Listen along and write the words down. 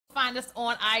find us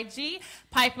on IG,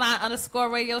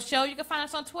 Pipeline_Radio Show. You can find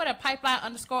us on Twitter,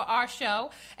 Pipeline_our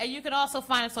show. And you can also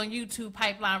find us on YouTube,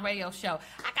 Pipeline Radio Show.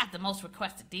 I got the most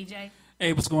requested, DJ.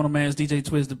 Hey, what's going on, man? It's DJ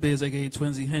Twiz the Biz, aka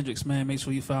Twinsy Hendrix, man. Make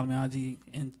sure you follow me on IG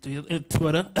and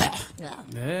Twitter.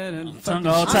 Yeah, tongue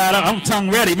all tied up. I'm tongue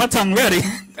ready. My tongue ready.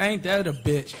 Ain't that a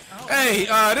bitch? Oh. Hey,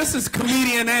 this is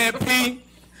comedian Aunt P.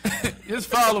 Just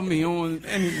follow me on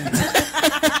anything.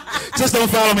 Just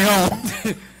don't follow me home.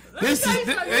 This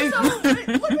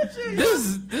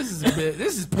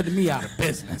is putting me out of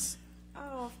business.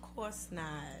 Oh, of course not.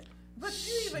 But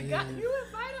you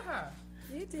invited her.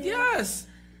 You did. Yes.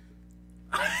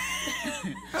 I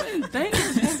didn't think it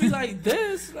was gonna be like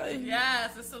this.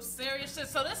 Yes, it's some serious shit.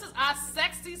 So this is our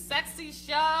sexy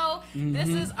show. This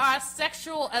is our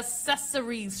sexual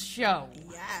accessories show.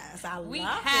 Yes, we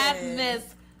have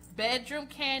Miss Bedroom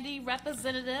Candy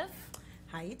representative.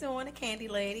 How you doing, the Candy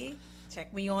Lady?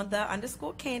 Check me on the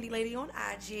 _Candy Lady on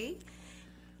IG.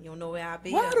 You don't know where I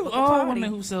be. Why do all women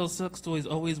who sell sex toys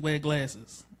always wear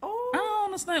glasses? Oh, I don't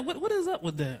understand. What is up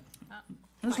with that?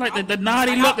 It's like the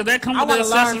naughty look that comes with the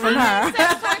accessory.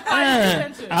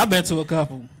 I've been to a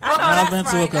couple. I've been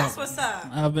to a couple. That's what's up.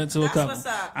 I've been to a couple.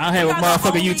 I have a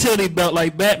motherfucking utility belt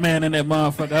like Batman in that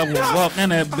motherfucker. I would walk in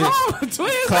that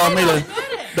bitch. Call me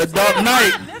the Dark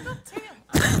Knight.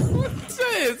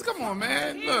 Twiz, come on,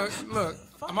 man. Look.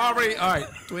 I'm already all right,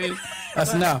 Twiz.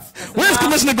 That's enough. Where's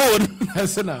Commissioner Gordon?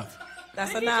 That's enough.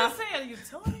 That's enough. Did you just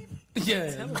say a utility?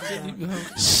 Yeah.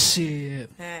 Shit.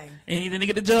 Hey. Anything to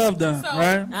get the job done,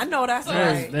 right? I know that's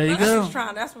right. There you go.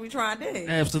 That's what we trying to do.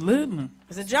 Absolutely.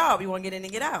 It's a job. You want to get in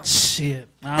and get out. Shit.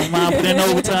 I don't mind putting in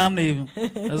overtime even.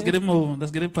 Let's get it moving.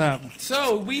 Let's get it popping.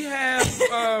 So we have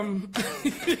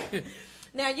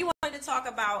Now you wanted to talk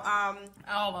about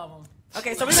all of them.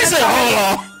 Okay, so we said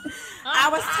all on. I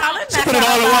was telling She put it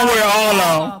all in one word,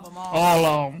 all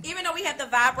on. Even though we have the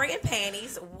vibrating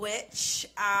panties, which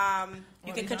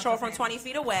you can control from 20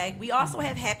 feet away, we also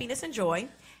have Happiness and Joy.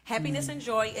 Happiness and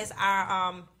Joy is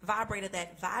our vibrator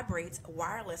that vibrates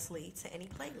wirelessly to any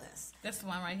playlist. This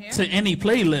one right here? To any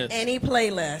playlist. Any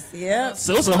playlist, yeah.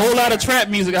 So it's a whole lot of trap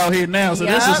music out here now, so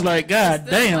this is like, god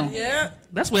damn. Yeah.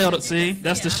 That's well, see,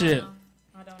 that's the shit.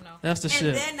 That's the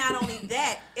shit. And then not only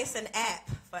that, it's an app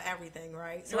for everything,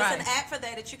 right? So it's an app for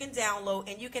that you can download,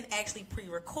 and you can actually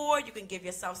pre-record. You can give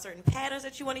yourself certain patterns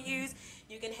that you want to use.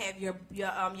 You can have your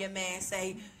man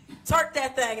say, "Turk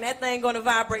that thing," and that thing going to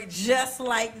vibrate just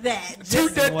like that.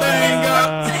 Toot that thing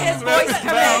up to his voice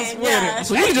command. Yeah.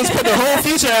 So you can just put the whole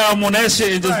Future album on that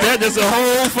shit, and that's a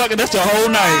whole fucking. That's your whole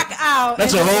night.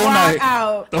 That's your whole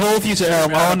night. The whole Future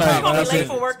album all night. You're gonna be late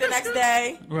for work the next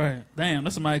day. Right. Damn,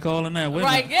 that's somebody calling that.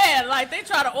 Right. Yeah. Like they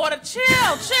try to order. Chill.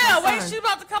 Wait, she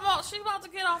about to come on. She about to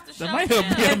get off the show.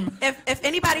 If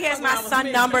anybody has my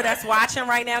son number that's watching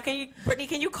right now, Brittany,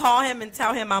 can you call him and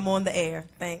tell him I'm on the air?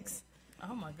 Thanks.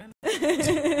 Oh my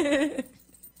goodness.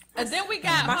 And then we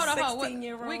got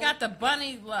we got the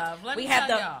bunny love. Let me tell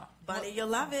y'all. Bunny, you'll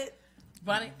love it.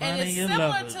 Bunny, and it's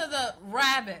similar to the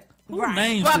rabbit.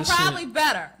 Right. But probably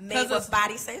better. Made with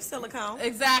body safe silicone.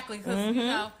 Exactly. Because you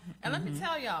know, and let me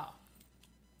tell y'all.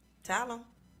 Tell them.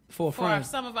 For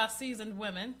some of our seasoned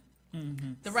women,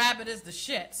 the rabbit is the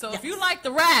shit. So if you like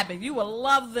the rabbit, you will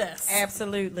love this.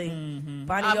 Absolutely.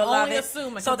 Bunny, I'm you'll love only it.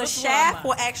 assuming. So the shaft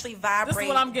will actually vibrate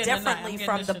differently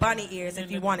from from the bunny ears if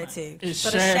you wanted to. So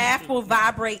the shaft shaft will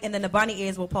vibrate and then the bunny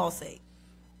ears will pulsate.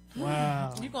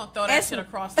 Wow. You're going to throw that shit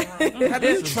across the room. Have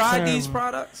you tried these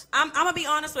products? I'm going to be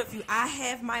honest with you. I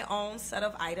have my own set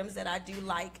of items that I do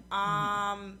like.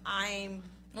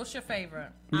 What's your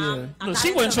favorite? Yeah. Look,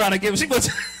 she wasn't trying to give. She was.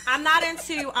 I'm not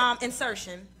into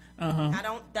insertion. I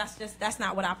don't. That's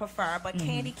not what I prefer. But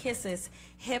Candy Kisses,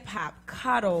 Hip Hop,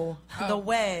 Cuddle, the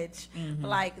Wedge,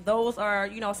 like those are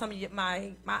some of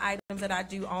my items that I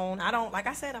do own. I don't, like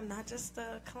I said, I'm not just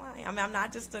a client. I mean, I'm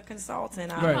not just a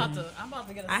consultant. I'm about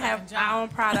to get a second job. I own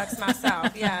products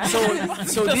myself. Yeah.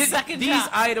 So these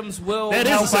items will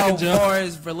help out as far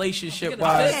as relationship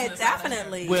wise. Yeah,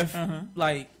 definitely. With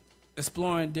like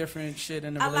exploring different shit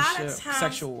in the relationship,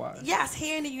 sexual wise. Yes,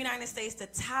 here in the United States, the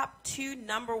top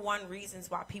number one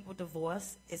reasons why people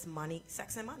divorce is money,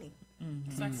 sex and money.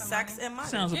 Sex and money.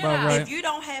 Sounds about right. If you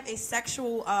don't have a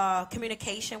sexual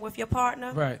communication with your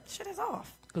partner, shit is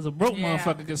off. Because a broke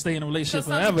motherfucker can stay in a relationship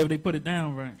forever if they put it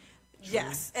down right.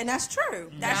 Yes, and that's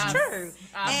true. That's true.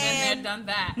 I've been there, done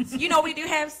that. We do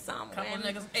have some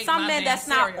men that's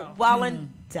not well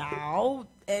endowed,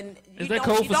 and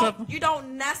you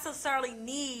don't necessarily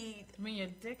need. I mean, your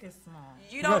dick is small.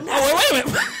 You don't. Wait a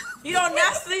minute. You don't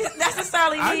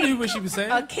necessarily need. I knew what she was saying.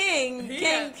 A king.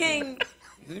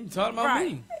 You talking about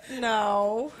me?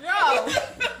 No. Yo,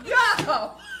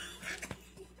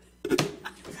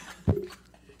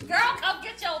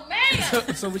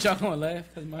 So what y'all gonna laugh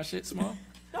because my shit small?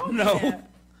 Don't No. do that.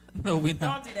 No, we not.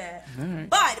 Don't do that. All right.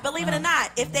 But believe it or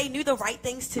not, if they knew the right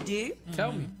things to do,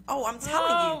 Tell me. oh, I'm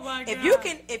telling Oh, my you, God.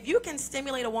 if you can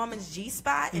stimulate a woman's G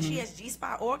spot and she has G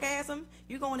spot orgasm,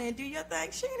 you go in there and do your thing.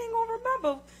 She ain't gonna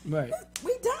remember. Right.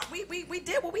 We done. We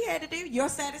did what we had to do. You're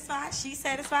satisfied. She's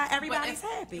satisfied. But Everybody's if-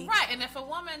 happy. Right, and if a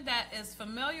woman that is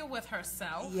familiar with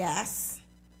herself, Yes.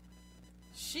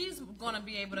 she's going to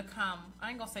be able to come, I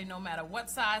ain't going to say no matter what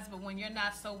size, but when you're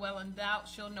not so well endowed,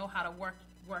 she'll know how to work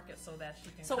it so that she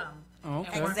can So- come. Oh,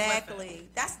 okay. and work with it. Exactly.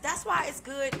 That's why it's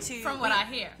good to. From what I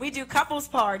hear. we do couples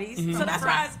parties, so that's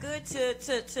why Right. it's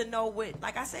good to know what,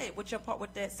 like I said, what your part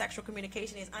with that sexual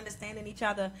communication is, understanding each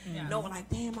other, Yeah. knowing like,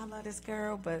 damn, I love this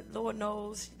girl, but Lord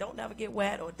knows she don't never get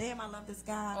wet, or damn, I love this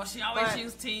guy. Or she always But,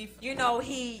 use teeth. he does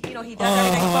everything for me,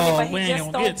 but we he ain't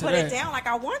just gonna don't get to put it that. down like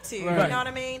I want to. Right. You know what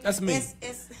I mean? That's me.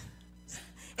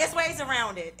 It's ways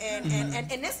around it,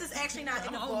 and this is actually not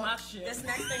in the Oh, book. my shit. This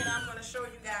next thing that I'm going to show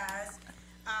you guys,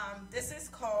 this is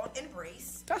called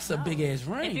Embrace. That's a big ass If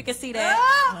you ring. can see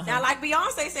that. Now, like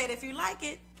Beyonce said, if you like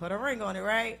it, put a ring on it,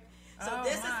 right? So Oh,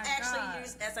 this is my actually God.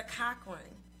 used as a cock ring.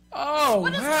 Oh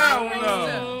What does hell cock ring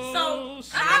no!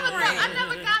 So I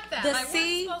never got that. the Like, what's it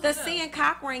C, supposed the to C do? in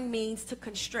cock ring means to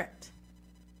constrict.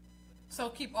 So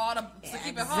keep all the, to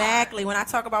keep it hard. Exactly. When I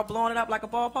talk about blowing it up like a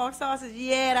ballpark sausage,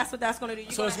 yeah, that's what that's going to do.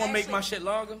 You're So it's gonna make my actually- shit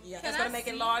longer. Yeah, Can it's I going to make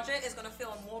it see? larger. It's going to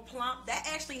feel more plump. That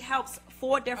actually helps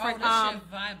four Oh, different. this shit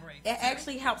vibrates. It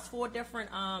actually helps four different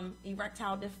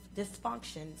erectile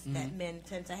dysfunctions that men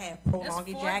tend to have: prolonged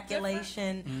There's four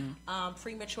ejaculation,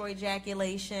 premature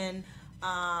ejaculation.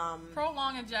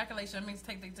 Prolonged ejaculation means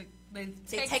they They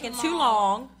take taking too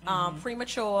long,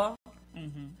 premature.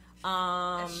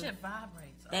 That shit vibrates.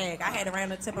 Dang, I had it around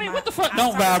the tip I mean, of my. what the fuck I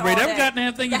don't turned all vibrate? Every day.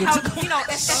 goddamn thing you To can help, do. you know,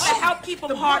 it help keep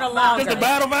them harder longer. Does the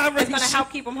bottle vibrate? It's gonna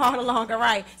help keep them harder longer,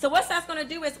 right? So what that's gonna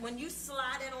do is when you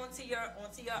slide it onto your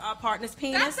partner's That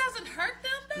penis. doesn't hurt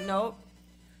them, though? Nope.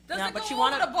 Does No, it but go you over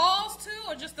wanna- the balls, too,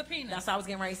 or just the penis? That's what I was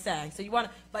getting ready to say. So you want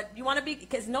to be,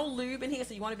 because no lube in here,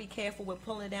 so you want to be careful with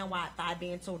pulling it down by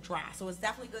being so dry. So it's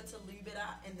definitely good to lube it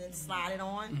up and then slide it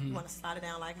on. You want to slide it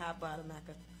down like hot butter,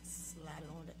 Mecca. Slide it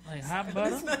on it. Like hot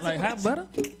butter? Like hot butter?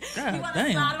 You God want to slide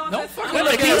it damn. on Don't to- fucking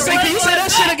Wait, can you say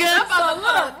that shit again?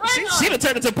 Look, She done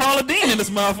turned into Paula Dean in this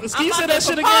motherfucker. Can you say that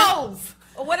shit again? propose.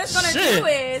 What it's going to Shit. do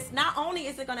is, not only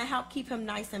is it going to help keep him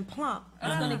nice and plump,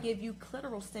 it's going to give you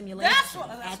clitoral stimulation That's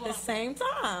what the same time.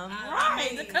 I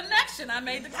made the Right. connection. I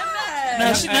made the connection.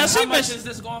 Now she How much mentioned. is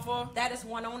this going for? That is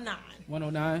 109.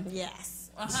 109.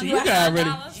 Yes. See, you got already.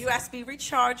 USB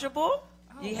rechargeable.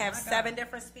 You have my God. 7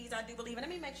 different speeds, I do believe. And let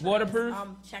me make sure. Waterproof?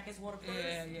 Check it's waterproof.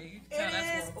 Yeah, you can tell It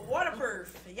that's is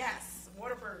waterproof. Yes,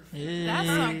 waterproof.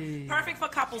 Hey. Perfect for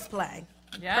couples play.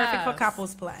 Yes. Perfect for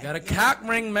couples play. Got a cock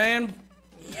ring, man.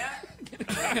 Yeah.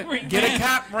 Get a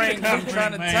cock ring. I'm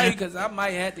trying to man. tell you because I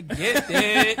might have to get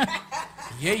it.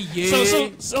 Yeah.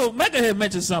 So Mecca had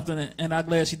mentioned something, and I'm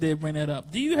glad she did bring that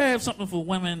up. Do you have something for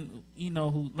women,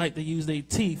 who like to use their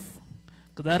teeth?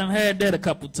 Because I done had that a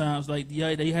couple times. Like,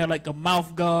 they had like a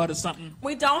mouth guard or something.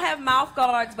 We don't have mouth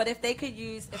guards, but if they could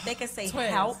say Twins.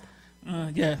 help.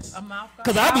 Yes. A mouth guard.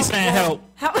 Because I be saying help.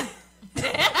 Help.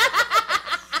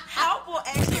 Help will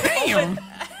actually open.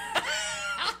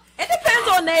 It depends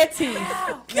on their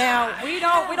teeth. Now we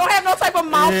don't have no type of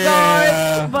mouth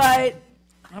Yeah. guards, but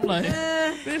I'm like,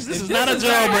 this is If not a this is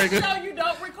jawbreaker. So you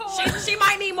don't record. she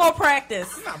might need more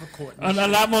practice. I'm not recording. A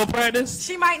lot more practice.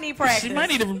 She might need practice. She might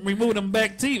need to remove them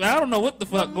back teeth. I don't know what the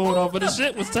fuck going on, but the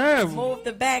shit was terrible. move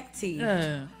the back teeth.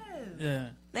 Yeah. Yeah.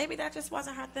 Maybe that just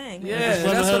wasn't her thing. Yeah, That's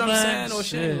that's her what I'm thing. saying. Or she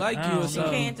Shit, didn't like I you or don't She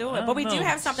something. can't do I it. But we don't do know.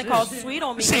 have something called Sweet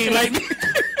on Me. She ain't like me.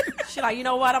 She like, you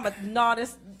know what? I'm gonna gnaw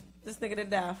this nigga to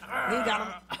death. He got him.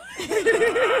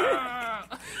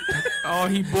 All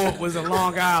he bought was a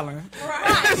Long Island.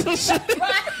 I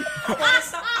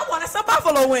wanted some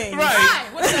buffalo wings. Right.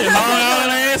 What's Long that?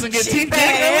 Island ass and get She teeth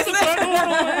bad. taken. What the fuck going on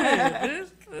here?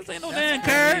 This ain't no damn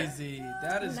curd. Crazy.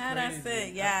 That is Now crazy. that's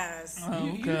it. Yes. Oh,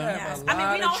 You okay. have Yes. a I mean, we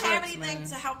lot of don't have tricks, anything man.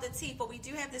 to help the teeth, but we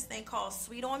do have this thing called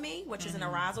Sweet on Me, which is an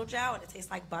arousal gel, and it tastes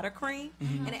like buttercream.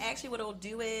 And it actually, what it'll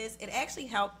do is, it actually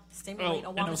helps stimulate Oh, a and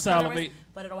it'll woman's salivate. clitoris,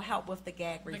 but it'll help with the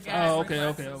gag The reflex. gas Oh, okay,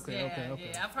 reflexes. okay.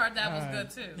 Yeah, I've heard that was good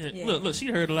too. Yeah, Yeah. Look, she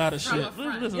heard a lot of From shit. a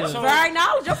friend. Listen, Yeah, listen. Very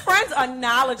knowledgeable. Your friends are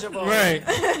knowledgeable. Right.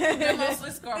 They're mostly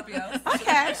Scorpios. Okay. What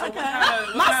Okay. kind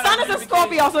of My son is a lubrication-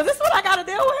 Scorpio, so this is what I got to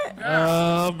deal with.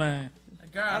 Oh, man.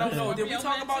 Girl, girl. I don't know. Scorpio Did we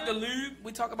talk men about too? the lube?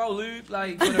 We talk about lube,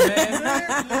 like, for the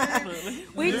man?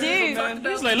 We Lube do. for men?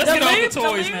 He's like, let's get off the The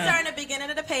toys lubes now. are in the beginning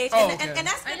of the page, Oh, and, okay. and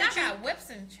that's good And y'all that you. got whips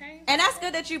and chains. And that's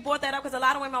good that you brought that up because a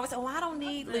lot of women always say, "Oh, I don't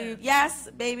need lube." Yes,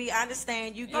 baby, I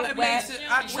understand. You No, get it wet. makes it,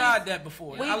 I tried that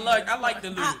before. we- I like the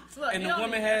lube. Look, And you the don't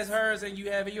woman need- has hers and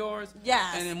you have yours.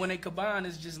 Yes. And then when they combine,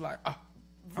 it's just like, I'm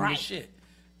Right. the shit.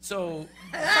 So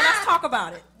So let's talk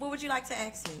about it. What would you like to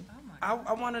ask me?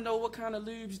 I want to know what kind of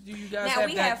lubes do you guys Now, have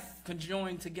we that have-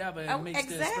 conjoined together and Oh, makes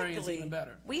the experience even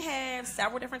better? We have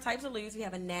several different types of lubes. We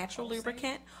have a natural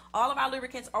lubricant. All of our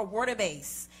lubricants are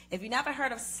water-based. If you never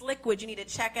heard of Sliquid, you need to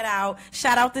check it out.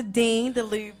 Shout out to Dean, the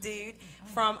lube dude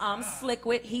from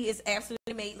Sliquid. He is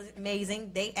absolutely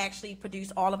amazing. They actually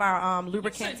produce all of our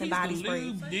lubricants and body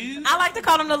sprays. Dude. I like to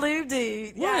call him the lube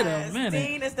dude. Wait a Yes, minute.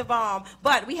 Dean is the bomb.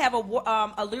 But we have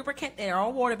a lubricant. They're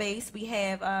all water-based. We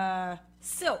have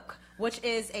Silk, which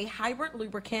is a hybrid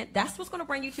lubricant. That's what's going to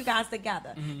bring you two guys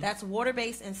together. That's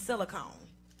water-based and silicone.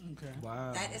 Okay.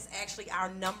 Wow. That is actually our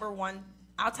number one,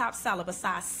 our top seller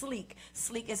besides Sleek.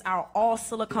 Sleek is our all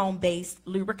silicone-based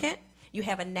lubricant. You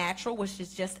have a natural, which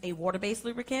is just a water-based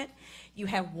lubricant. You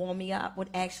have Warm Me Up, which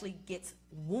actually gets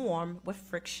warm with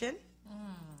friction.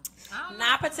 I don't know.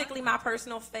 Not particularly my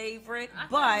personal favorite, I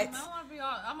but want to be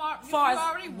all, as far you as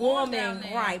already warm down warming,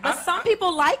 there. right. But some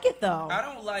people like it though. I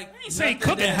don't like. He say nothing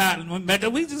cooking that- hot, Mecca.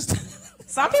 We just.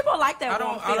 Some people like that I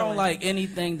warm don't. I feeling. don't like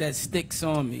anything that sticks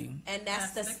on me. And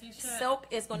that's That the sticky shit. Silk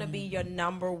is going to be your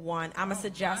number one. I'm gonna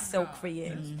suggest Silk for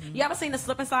you. You ever seen the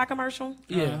Slip and Slide commercial?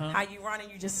 Yeah. How you run and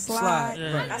you just slide? Slide,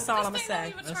 yeah. That's all I'm This gonna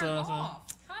thing say. don't even That's turn all I'm saying. off.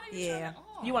 How do you turn Yeah. it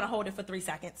off? You want to hold it for 3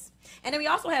 seconds. And then we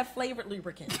also have flavored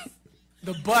lubricants.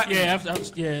 The button. Yeah,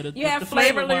 the, You have the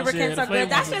flavored ones, lubricants the are good. flavored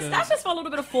That's ones just are that's just for a little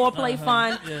bit of foreplay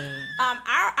fun. Yeah.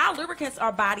 Our lubricants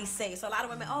are body safe. So a lot of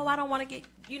women, oh, I don't want to get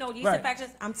yeast Right.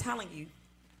 infections. I'm telling you,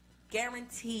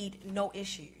 guaranteed no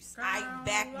issues. I Girl,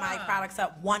 back my love. products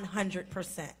up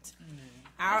 100%.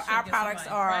 Our That shit our get products somebody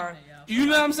are pregnant, yo. You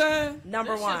know what I'm saying?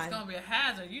 number This one. shit's gonna be a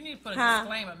hazard. You need to put a Huh.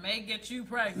 disclaimer. May get you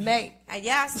pregnant. Mate,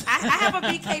 yes, I have a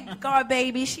BK guard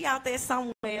baby. She out there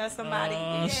somewhere, somebody.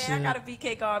 Oh, I shit. got a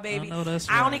BK guard baby. I know that's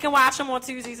I only right. can watch them on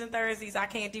Tuesdays and Thursdays. I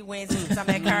can't do Wednesdays because I'm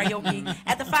at karaoke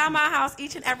at the 5 Mile House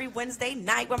each and every Wednesday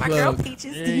night with my girl Plug.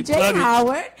 Peaches, Hey, DJ plug it.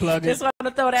 Howard. Plug Just it.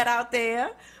 want to throw that out there.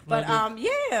 But Plug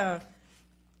yeah,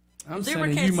 I'm sending you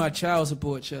Lubricants. my child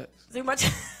support checks. too much.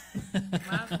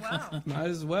 Might as well. Might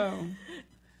as well.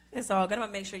 It's all good. I'm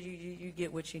gonna make sure you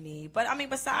get what you need. But I mean,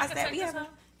 besides I can that, take we this have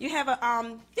home. you have a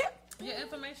yeah. Your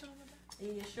information over there?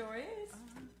 It sure is.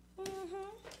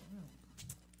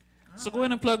 So go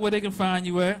ahead and plug where they can find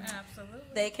you at. Absolutely.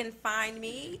 They can find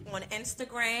me on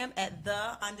Instagram at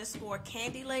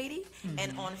 _Kandy Lady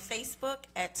and on Facebook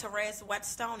at Therese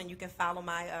Whetstone, and you can follow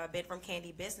my Bedroom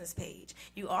Candy business page.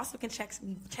 You also can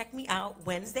check me out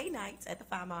Wednesday nights at the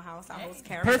 5 Mile House. I host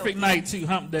karaoke. Perfect night too,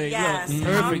 hump day. Yes, Look,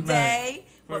 hump perfect night. day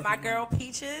with my Perfect girl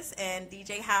Peaches and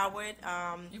DJ Howard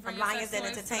You from bring your Lions sex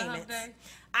Den toys to the hump Entertainment. day?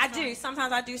 I do.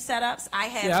 Sometimes I do setups. I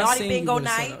have Yeah, I've naughty seen you bingo with a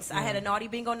setup, nights. I yeah. had a naughty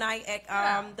bingo night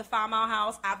at the 5 Mile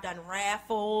House. I've done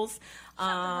raffles.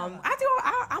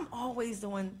 I'm always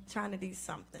trying to do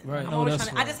something. Right. I'm Oh, always that's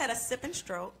trying to, I right. just had a sip and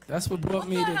stroke. That's what brought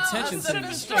me What the the hell? attention A to sip you.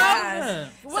 and stroke? Yeah.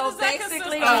 What So does that basically,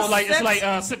 consist of? Oh, like it's sipped-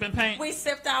 like sipping paint. we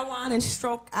sipped our wine and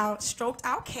stroked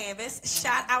our canvas.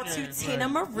 Shout out to Tina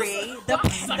Marie, the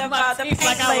teeth paint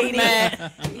like I was lady.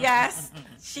 mad. Yes,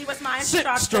 she was my Sip,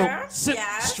 instructor. stroke, sip,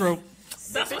 yes. stroke.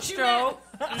 Sip and what you stroke.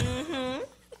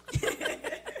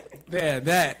 Yeah,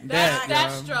 that.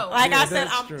 That's um, stroke. Like I Yeah, said,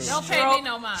 that's I'm true. Don't pay me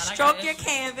no mind. I got Stroke your issues.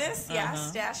 canvas.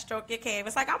 Yes, yeah, stroke your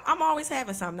canvas. Like I'm always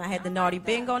having something. I had the naughty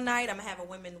bingo night. I'm gonna have a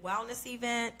women wellness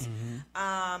event.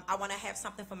 I want to have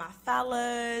something for my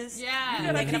fellas. Yeah. You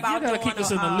gotta Thinking keep, about you gotta keep doing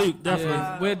us in the loop, definitely.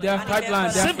 Yeah, we're I need pipeline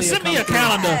that- definitely. Send me a coming.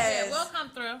 calendar. Yeah, we'll come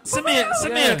through. Send me a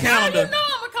Yeah. calendar. You know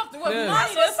I'm gonna come through with Yeah.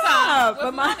 money That's this what's time. up, With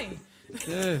with money.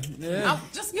 Yeah.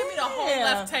 Just give me the whole Yeah.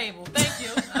 left table. Thank you.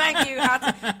 Thank you.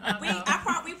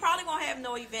 We probably won't have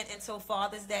no event until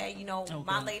Father's Day. You know,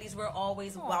 my Okay. ladies, we're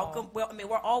always welcome. Well, I mean,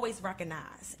 we're always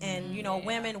recognized, and you know,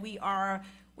 women, we are.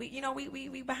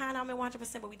 We behind our men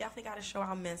 100%, but we definitely got to show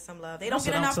our men some love. They don't That's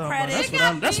get what I'm enough talking about.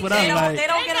 credit. That's what They I don't, like. they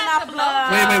don't They get got enough the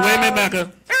love. Wait a minute,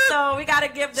 Mecca. So we got to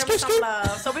give them some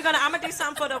love. So I'm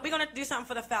gonna do something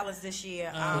for the fellas this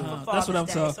year. For Father's That's what I'm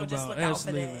Day. talking So just about. look out for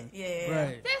Absolutely. that. Yeah.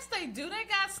 Right. Yes, they do. They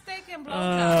got steak and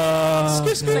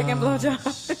blowjob. Steak and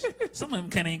blowjob. Some of them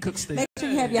can't even cook steak. Make sure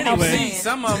you have your Anyway. helping See, hand.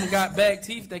 some of them got back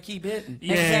teeth that keep hitting.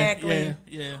 Yeah, Exactly.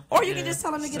 Yeah. Or you yeah. can just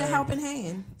tell them to get a helping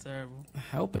hand. Terrible.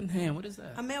 Helping hand, what is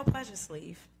that? A male pleasure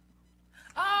sleeve.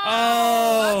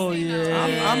 Oh, I see yeah.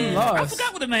 now. I'm I lost.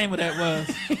 forgot what the name of that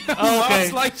was.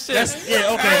 Lost like shit.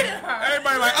 Yeah, okay.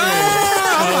 Everybody like,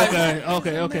 oh,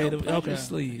 Okay. pleasure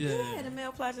sleeve. Yeah. The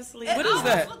male pleasure sleeve. It What is almost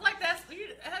that? look like that's.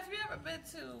 Have you ever been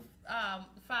to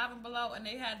Five and Below and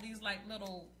they had these like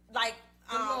little Like,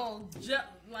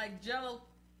 Jello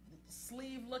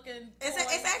sleeve looking?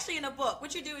 it's actually in a book.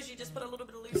 What you do is you just put a little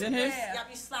bit of loose. Is it in here? Yep,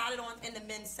 you slide it on in the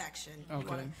men's section.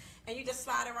 Okay. And you just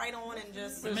slide it right on and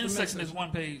just. The men's section is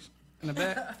one page. In the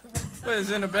back? What is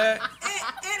in the back?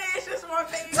 It is just one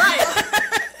page. Ain't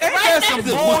that some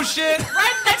bullshit?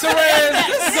 Therese,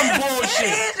 this is some bullshit.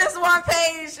 It is just one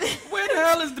page. Where the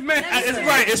hell is the man?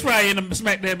 It's probably in the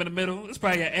smack dab in the middle. It's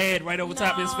probably an ad right over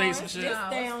top of his face and shit. It's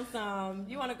down some.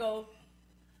 You want to go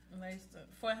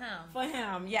For him. for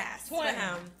him? Yes. 20. For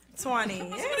him. 20.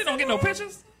 Somebody don't get no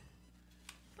pictures.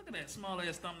 Look at that small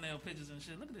ass thumbnail pictures and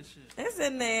shit. Look at this shit. It's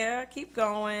in there. Keep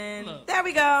going. Look. There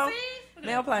we go. See?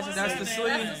 Male pleasure. That's the sleeve.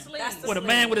 That's the sleeve. That's the With a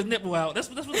man with his nipple out. That's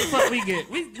what the fuck we get.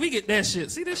 We get that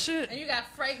shit. See this shit? And you got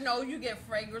you get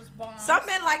fragrance bombs. Some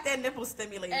men like that nipple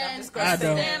stimulator. I'm and just I going to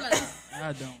don't. say that. stamina.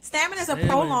 I don't. Stamina is a Stay away.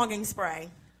 prolonging spray.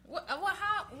 What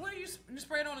do you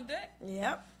spray it on the dick?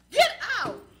 Yep. Get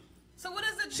out. So what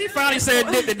is it? She finally said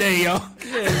dick today, yo.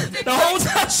 The whole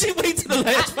time she waited to the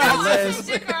last 5 I minutes.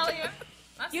 said dick earlier.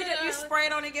 You spray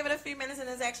it on and give it a few minutes, and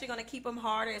it's actually going to keep them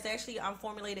harder. It's actually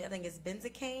formulated, I think it's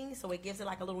benzocaine, so it gives it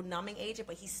like a little numbing agent,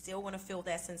 but he's still going to feel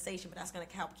that sensation, but that's going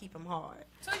to help keep him hard.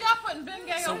 So y'all putting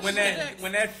Bengay So on when shit.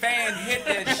 that fan hit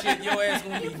that shit, your ass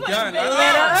gonna be done. Like,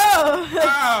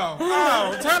 Oh.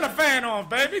 oh, turn the fan on,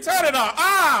 baby. Turn it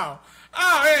on.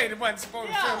 Hey, it wasn't supposed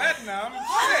to feel that numb.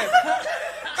 Shit.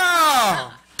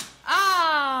 Oh.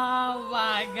 Oh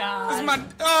my God.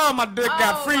 My dick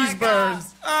got freeze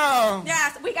burns. Oh.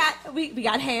 Yes, we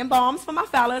got hand balms for my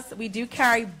fellas. We do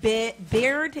carry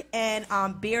beard and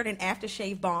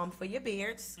aftershave balm for your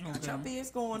beards. Got your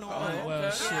beards going on. Oh,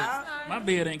 well, shit. Yeah. My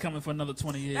beard ain't coming for another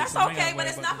 20 years. That's so I ain't gotta okay, but worry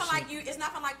it's about nothing this like shit. it's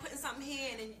nothing like putting something here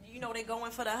and then, they go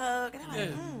in for the hug. And they're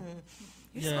like,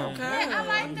 you Yeah. smell Okay. Yeah, I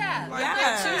like that. Like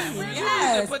Yes. that too.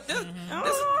 Yes. But this,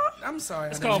 I'm sorry.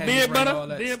 It's I done called had you beard write all butter.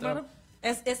 that Beard stuff. butter.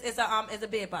 It's a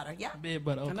beard butter. Yeah. Beard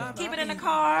butter. Can Okay. Keep it in the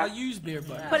car. I use beard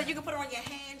butter. You can put it on your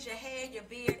hands, your hair, your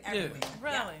beard, everywhere.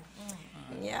 Really?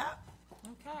 Yeah.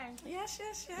 Okay. Yes.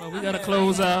 Well, we gotta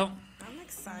close out. I'm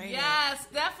excited. Yes,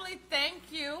 definitely. Thank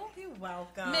you, You're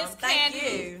welcome. Miss Thank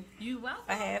Kandy. you You for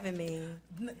welcome. having me.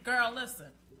 Girl, listen.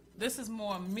 This is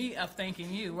more me of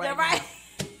thanking you, right? Yeah, right.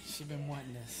 now. She been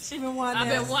wanting this. She been wanting I've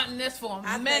this. been wanting this for a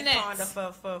I minute. thank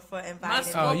Fonda for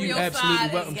inviting My Oh, me. you Scorpio absolutely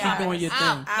side welcome. is Keep doing your out.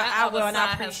 thing. That I other will, and I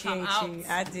side has come appreciate you.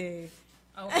 out. I do.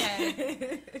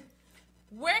 Okay.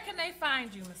 Where can they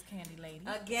find you, Miss Kandy Lady?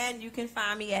 Again, you can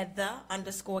find me at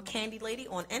 _Kandy Lady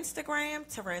on Instagram,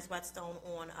 Therese Whetstone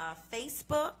on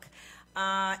Facebook.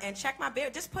 And check my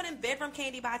bed. Just put in Bedroom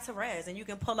Candy by Therese, and you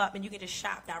can pull up and you can just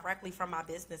shop directly from my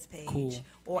business page. Cool.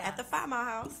 Or at the 5 Mile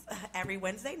House every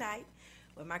Wednesday night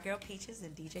with my girl Peaches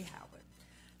and DJ Howard.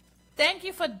 Thank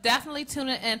you for definitely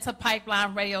tuning in to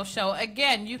Pipeline Radio Show.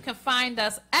 Again, you can find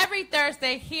us every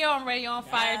Thursday here on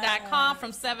RadioOnFire.com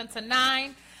from 7 to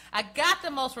 9. I got the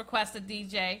most requested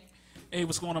DJ. Hey,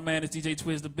 what's going on, man? It's DJ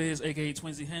Twiz the Biz, a.k.a.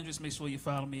 Twinsy Hendrix. Make sure you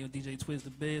follow me on DJ Twiz the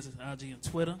Biz. It's IG and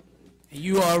Twitter. And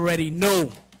you already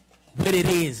know what it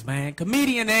is, man.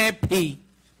 Comedian and P,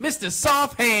 Mr.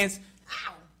 Soft Hands,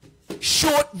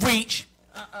 Short Reach,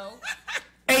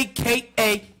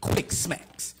 a.k.a. Quick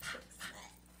Smacks.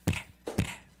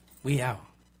 We out.